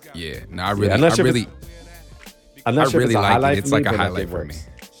works. Yeah, no, I really like it. It's like a highlight for me.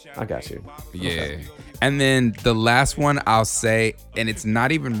 I got you. Yeah. Okay. And then the last one I'll say, and it's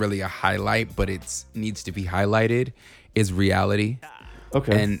not even really a highlight, but it needs to be highlighted, is Reality.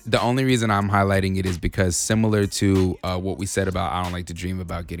 Okay. And the only reason I'm highlighting it is because similar to what we said about I Don't Like to Dream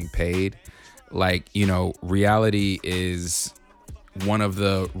About Getting Paid, like, you know, Reality is one of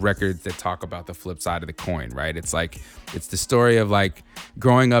the records that talk about the flip side of the coin, right? It's like, it's the story of like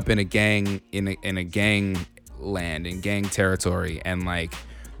growing up in a gang, in a gang land, in gang territory, and like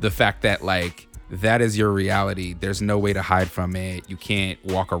the fact that like that is your reality. There's no way to hide from it. You can't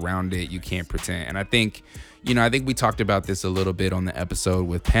walk around it. You can't pretend. And I think, you know, I think we talked about this a little bit on the episode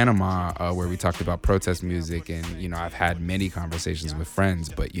with Panama, where we talked about protest music. And, you know, I've had many conversations with friends,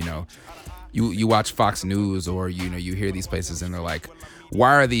 but, you know, you watch Fox News or, you know, you hear these places and they're like,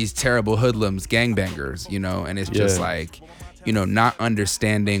 why are these terrible hoodlums gangbangers, you know? And it's just like, you know, not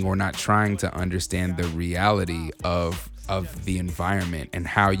understanding or not trying to understand the reality of the environment and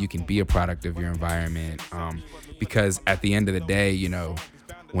how you can be a product of your environment. Because at the end of the day, you know,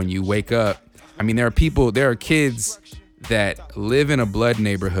 when you wake up, I mean, there are kids that live in a Blood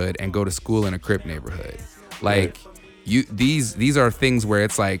neighborhood and go to school in a Crip neighborhood. Like, these are things where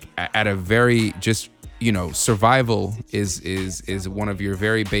it's like at a very just, you know, survival is one of your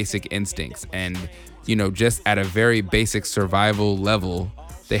very basic instincts. And, you know, just at a very basic survival level,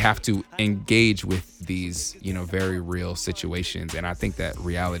 they have to engage with these, you know, very real situations. And I think that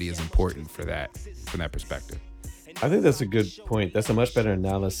Reality is important for that, from that perspective. I think that's a good point. That's a much better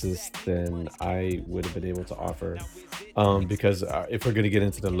analysis than I would have been able to offer. Because if we're going to get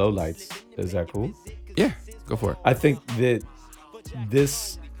into the lowlights, is that cool? Yeah, go for it. I think that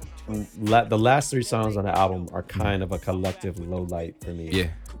the last three songs on the album are kind of a collective lowlight for me. Yeah.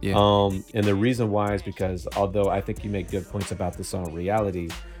 And the reason why is because although I think you make good points about the song Reality,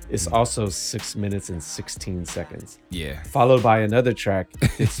 it's also 6 minutes and 16 seconds. Yeah. Followed by another track,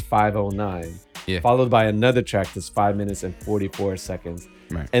 it's 5:09. Yeah. Followed by another track that's 5 minutes and 44 seconds.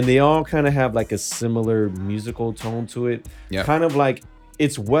 Right. And they all kind of have like a similar musical tone to it. Yep. Kind of like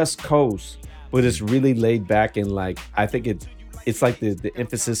it's West Coast, but it's really laid back, and like I think it's like the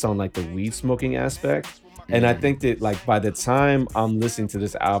emphasis on like the weed smoking aspect. And I think that like by the time I'm listening to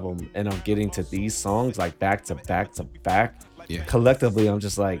this album and I'm getting to these songs like back to back to back, collectively I'm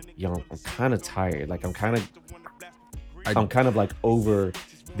just like, yo, I'm kind of tired. Like I'm kind of like over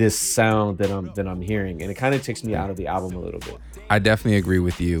this sound that I'm hearing, and it kind of takes me out of the album a little bit. I definitely agree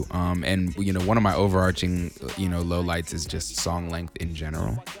with you. And you know, one of my overarching, you know, lowlights is just song length in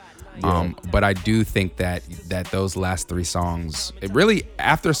general. But I do think that those last three songs, it really,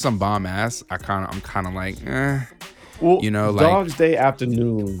 after Some Bomb Ass, I'm kind of like, well, you know, like Dog's Day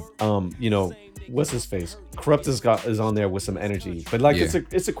Afternoon, you know, what's his face? Corrupt is on there with some energy, but like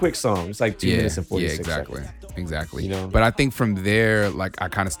it's a quick song. It's like 2 minutes and 46 seconds. Exactly. You know? But I think from there, like I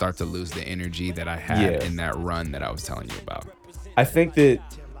kind of start to lose the energy that I had in that run that I was telling you about. I think that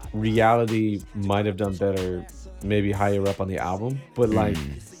Reality might have done better, maybe higher up on the album, but like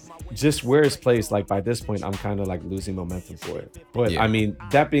just where it's placed, like by this point, I'm kind of like losing momentum for it. But I mean,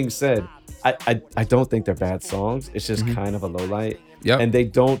 that being said, I don't think they're bad songs. It's just kind of a low light. Yep. And they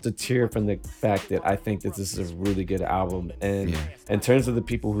don't deter from the fact that I think that this is a really good album. And in terms of the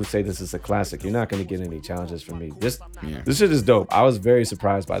people who say this is a classic, you're not going to get any challenges from me. This shit is dope. I was very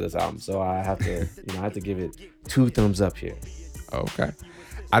surprised by this album, so I have to give it 2 thumbs up here. Okay.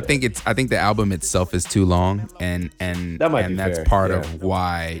 I think the album itself is too long, and that's fair. part of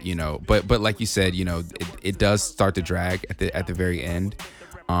why, but like you said, it does start to drag at the very end.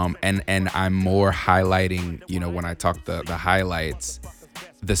 And I'm more highlighting, when I talk the highlights,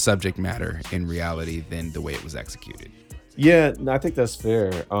 the subject matter in reality than the way it was executed. Yeah, I think that's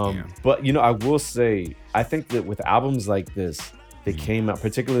fair. But I will say, I think that with albums like this, that came out,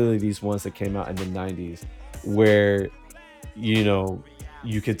 particularly these ones that came out in the 90s, where,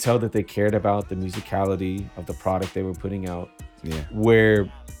 you could tell that they cared about the musicality of the product they were putting out. Yeah.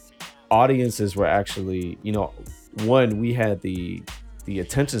 Where audiences were actually, one, we had the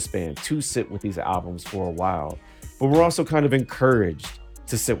attention span to sit with these albums for a while, but we're also kind of encouraged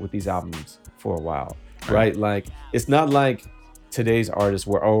to sit with these albums for a while, right? Like, it's not like today's artists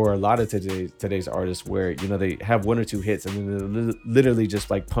or a lot of today's artists where, they have 1 or 2 hits and then they're literally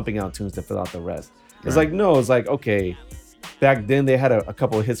just like pumping out tunes to fill out the rest. It's like, no, it's like, okay, back then they had a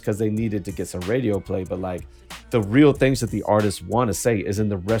couple of hits because they needed to get some radio play, but like the real things that the artists want to say is in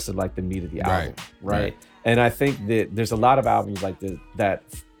the rest of like the meat of the album, right? And I think that there's a lot of albums like this that,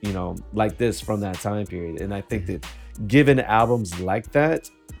 like this from that time period. And I think that given albums like that,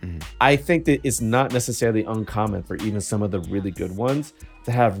 I think that it's not necessarily uncommon for even some of the really good ones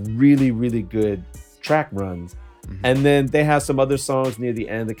to have really, really good track runs. And then they have some other songs near the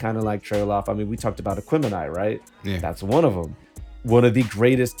end that kind of like trail off. I mean, we talked about Aquemini, right? Yeah. That's one of them. One of the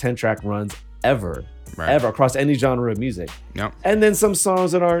greatest 10-track runs ever across any genre of music. Yep. And then some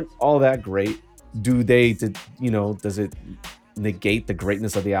songs that aren't all that great. Does it negate the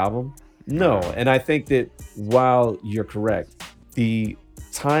greatness of the album? No. And I think that while you're correct, the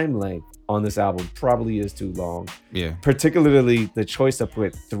time length on this album probably is too long. Yeah. Particularly the choice to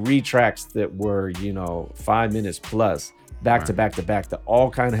put 3 tracks that were, 5 minutes plus back to back to back that all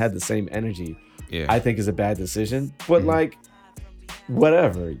kind of had the same energy. Yeah. I think is a bad decision. But like,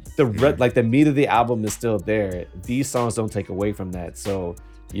 whatever. Like the meat of the album is still there. These songs don't take away from that. So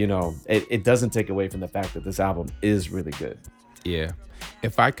it doesn't take away from the fact that this album is really good. Yeah.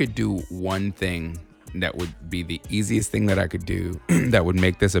 If I could do one thing that would be the easiest thing that I could do that would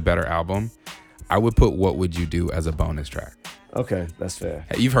make this a better album, I would put What Would You Do as a bonus track. Okay, that's fair.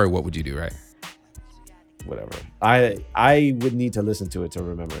 You've heard What Would You Do, right? Whatever. I would need to listen to it to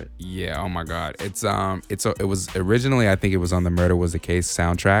remember it. Yeah, oh my God. It was originally, I think it was on the Murder Was the Case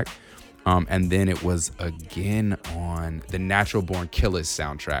soundtrack. And then it was again on the Natural Born Killers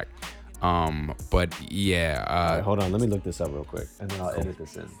soundtrack. But yeah. Right, hold on, let me look this up real quick, and then I'll edit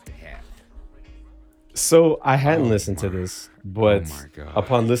this in. Yeah. So I hadn't listened to this, but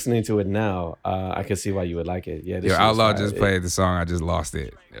upon listening to it now, I can see why you would like it. Yeah. Your Outlaw just played the song. I just lost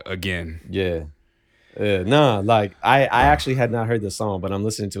it again. Yeah. Like I actually had not heard the song, but I'm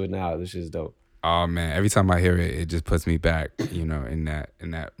listening to it now. This shit is dope. Oh man, every time I hear it, it just puts me back, in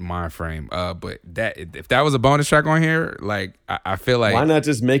that mind frame. But if that was a bonus track on here, like I feel like, why not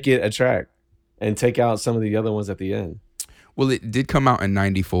just make it a track and take out some of the other ones at the end? Well, it did come out in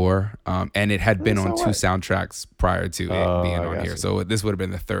 '94, and it had been on 2 soundtracks prior to it being on here. So this would have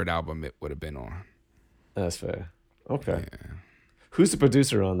been the 3rd album it would have been on. That's fair. Okay. Yeah. Who's the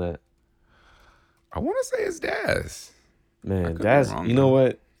producer on that? I want to say it's Daz. Man, Daz, you know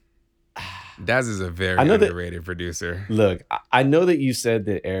what? Daz is a very underrated producer. Look, I know that you said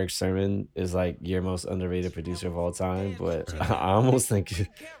that Eric Sermon is like your most underrated producer of all time, but I almost think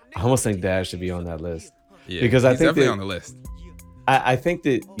Daz should be on that list. Yeah, because I think definitely on the list. I think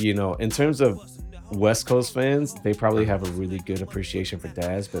that, in terms of West Coast fans, they probably have a really good appreciation for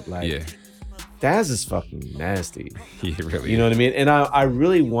Daz, but like, Daz is fucking nasty. He really You know what I mean? And I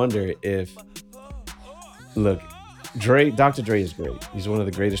really wonder if, look, Dr. Dre is great. He's one of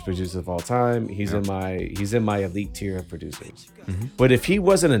the greatest producers of all time. He's in my elite tier of producers. Mm-hmm. But if he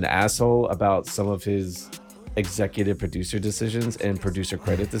wasn't an asshole about some of his executive producer decisions and producer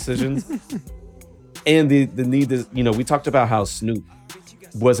credit decisions, and the need to, we talked about how Snoop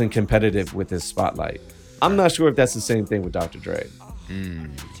wasn't competitive with his spotlight. I'm not sure if that's the same thing with Dr. Dre.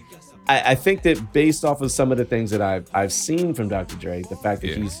 I think that based off of some of the things that I've seen from Dr. Dre, the fact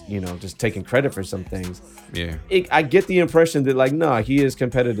that he's, just taking credit for some things, I get the impression that like, nah, he is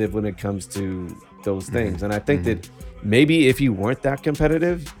competitive when it comes to those things. And I think that maybe if he weren't that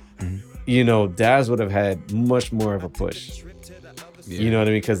competitive, Daz would have had much more of a push. You know what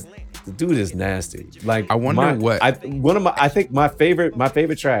I mean? Because the dude is nasty. Like, I wonder I think my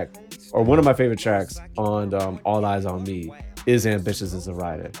favorite track or one of my favorite tracks on All Eyes on Me is Ambitious as a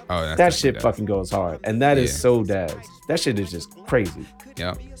Rider. Oh, that shit fucking goes hard. And that is so Daz. That shit is just crazy.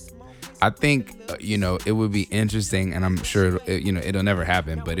 Yeah. I think, it would be interesting, and I'm sure, it'll never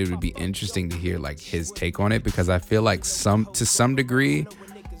happen, but it would be interesting to hear like his take on it, because I feel like to some degree,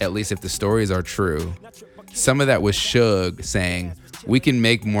 at least if the stories are true, some of that was Suge saying, we can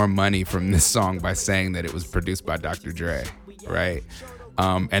make more money from this song by saying that it was produced by Dr. Dre, right?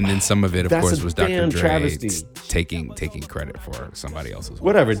 And then some of it, of course, was Dr. Dre taking credit for somebody else's work.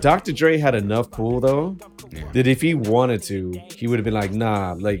 Whatever. Dr. Dre had enough pull, though, that if he wanted to, he would have been like,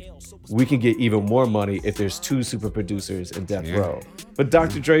 nah, like, we can get even more money if there's 2 super producers in Death Row. But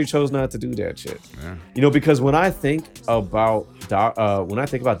Dr. Dre chose not to do that shit. Yeah. Because when I think about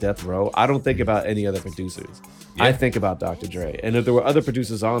Death Row, I don't think about any other producers. Yeah. I think about Dr. Dre. And if there were other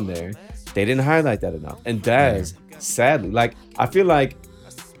producers on there, they didn't highlight that enough. And Daz, sadly, like, I feel like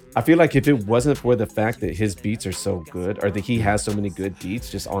if it wasn't for the fact that his beats are so good, or that he has so many good beats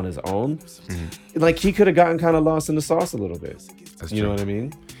just on his own, like, he could have gotten kind of lost in the sauce a little bit. You know what I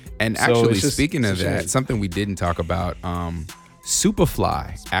mean? And actually, speaking of that, something we didn't talk about,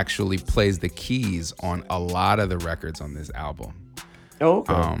 Superfly actually plays the keys on a lot of the records on this album. Oh,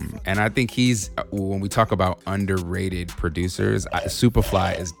 okay. And I think when we talk about underrated producers,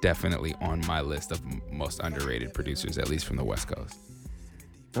 Superfly is definitely on my list of most underrated producers, at least from the West Coast.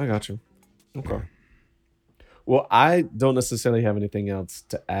 I got you. Okay. Yeah. Well, I don't necessarily have anything else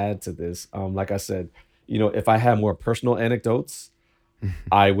to add to this. Like I said, if I had more personal anecdotes,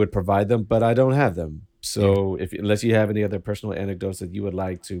 I would provide them, but I don't have them. So unless you have any other personal anecdotes that you would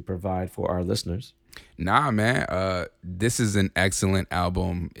like to provide for our listeners. Nah, man. This is an excellent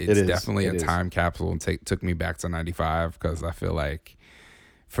album. It's definitely a time capsule, and took me back to 95, because I feel like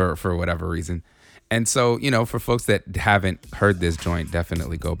for whatever reason. And so, for folks that haven't heard this joint,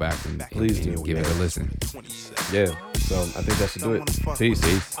 definitely go back and give it a listen. Yeah. So I think that should do it. Peace.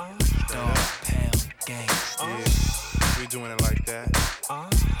 We doing it like that.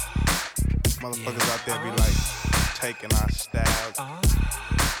 Motherfuckers out there be like taking our styles,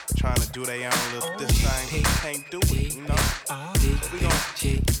 trying to do their own little this thing. Can't do it, So we gon'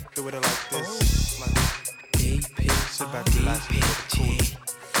 do it like this. Like, sit back, relax, and get it cool.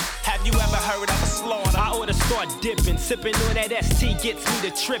 Have you ever heard of a slaughter? I oughta start dipping, sipping on that ST gets me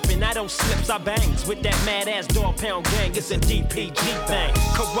to tripping. I don't slips, I bangs with that mad ass dog pound gang. It's a DPG thing.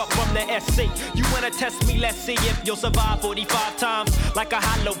 Corrupt from the SC. You wanna test me? Let's see if you'll survive 45 times. Like a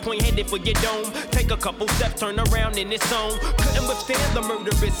hollow point headed for your dome. Take a couple steps, turn around in its own. Couldn't withstand the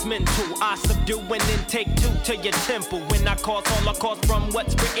murderous mental. I subdue and then take 2 to your temple. When I cause holocaust from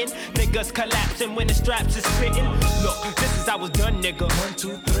what's written, niggas collapsing when the straps is spitting. Look, this is how it's done, nigga. 1,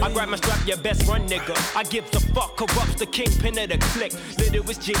 2, 3. I grab my strap, your best run, nigga. I give the fuck, corrupts the kingpin of the clique. Little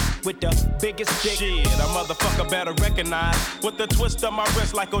is G with the biggest dick. Shit, a motherfucker better recognize. With the twist of my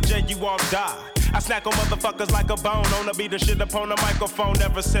wrist like OJ, you won't die. I snack on motherfuckers like a bone. On to be the shit upon the microphone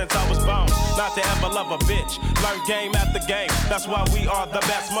ever since I was born. Not to ever love a bitch. Learn game after game. That's why we are the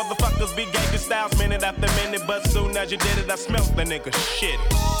best. Motherfuckers be gangster styles minute after minute. But soon as you did it, I smelt the nigga shit.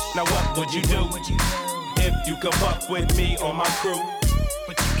 Now what would you do if you could fuck with me or my crew?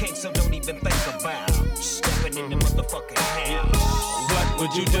 But you can't, so don't even think about stepping in the motherfucking hell. What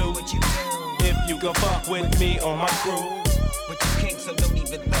would you do if you could fuck with me or my crew? But you can't, so don't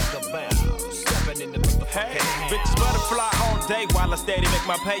even think about stepping in the motherfucking hell. Bitches butterfly all day while I steady make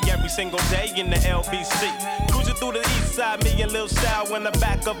my pay every single day in the LBC. Cruising through the east side, me and Lil Style in the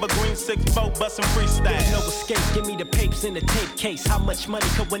back of a green 6-4 bustin' freestyle. There's no escape, give me the papes in the tape case. How much money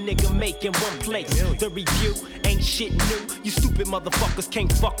could a nigga make in one place? The review ain't shit new. You stupid motherfuckers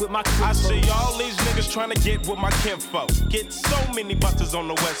can't fuck with my crew. I see all these niggas trying to get with my kinfolk. Get so many busters on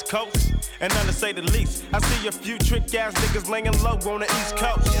the West Coast. And none to say the least, I see a few trick ass niggas laying low on the East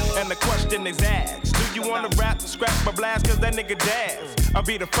Coast. And the question is asked, do you wanna rap, scrap, or blast? Cause that nigga Daz, I'll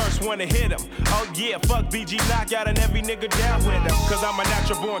be the first one to hit him. Oh yeah, fuck BG Knockout and every nigga down with him. Cause I'm a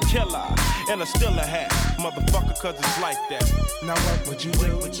natural born killer, and I still a hat. Motherfucker, cause it's like that. Now what would you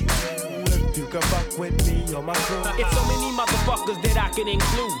do? If you could fuck with me or my crew? It's so many motherfuckers that I can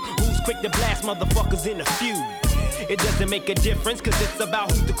include. Who's quick to blast motherfuckers in a feud? It doesn't make a difference, cause it's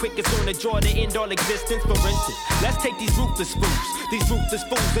about who's the quickest on the draw to end all existence. For instance, let's take these ruthless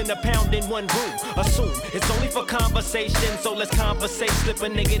fools in a pound in one room. Assume it's only for conversation, so let's conversate. Slip a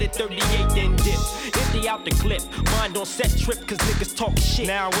nigga to 38, then dip. Empty out the clip, mind on set trip, cause niggas talk shit.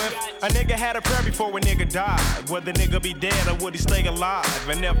 Now if a nigga had a prayer before a nigga died, would the nigga be dead or would he stay alive?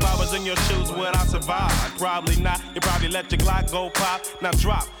 And if I was in your shoes, would I survive? Probably not, you probably let your Glock go pop. Now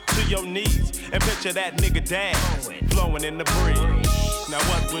drop to your knees and picture that nigga Daz flowing in the breeze. Now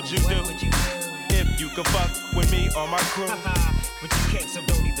what would you do if you could fuck with me or my crew? But you can't, so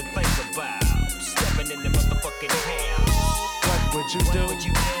don't even think about stepping in the motherfucking house. What would you do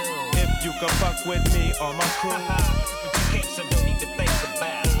if you could fuck with me or my crew? But you can't, so don't even think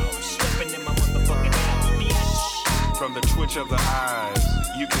about stepping in my motherfucking house, bitch. From the twitch of the eyes,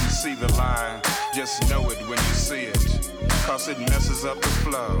 you can see the lie. Just know it when you see it, cause it messes up the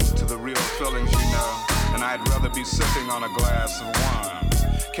flow to the real feelings, you know. And I'd rather be sipping on a glass of wine.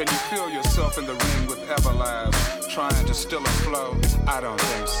 Can you feel yourself in the ring with Everlast, trying to still a flow? I don't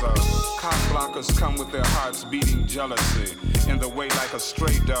think so. Cock blockers come with their hearts beating jealousy in the way like a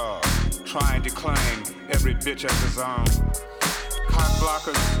stray dog, trying to claim every bitch as his own. Cock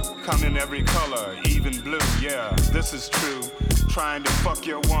blockers come in every color, even blue, yeah, this is true. Trying to fuck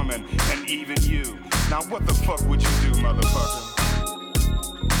your woman and even you. Now what the fuck would you do, motherfucker?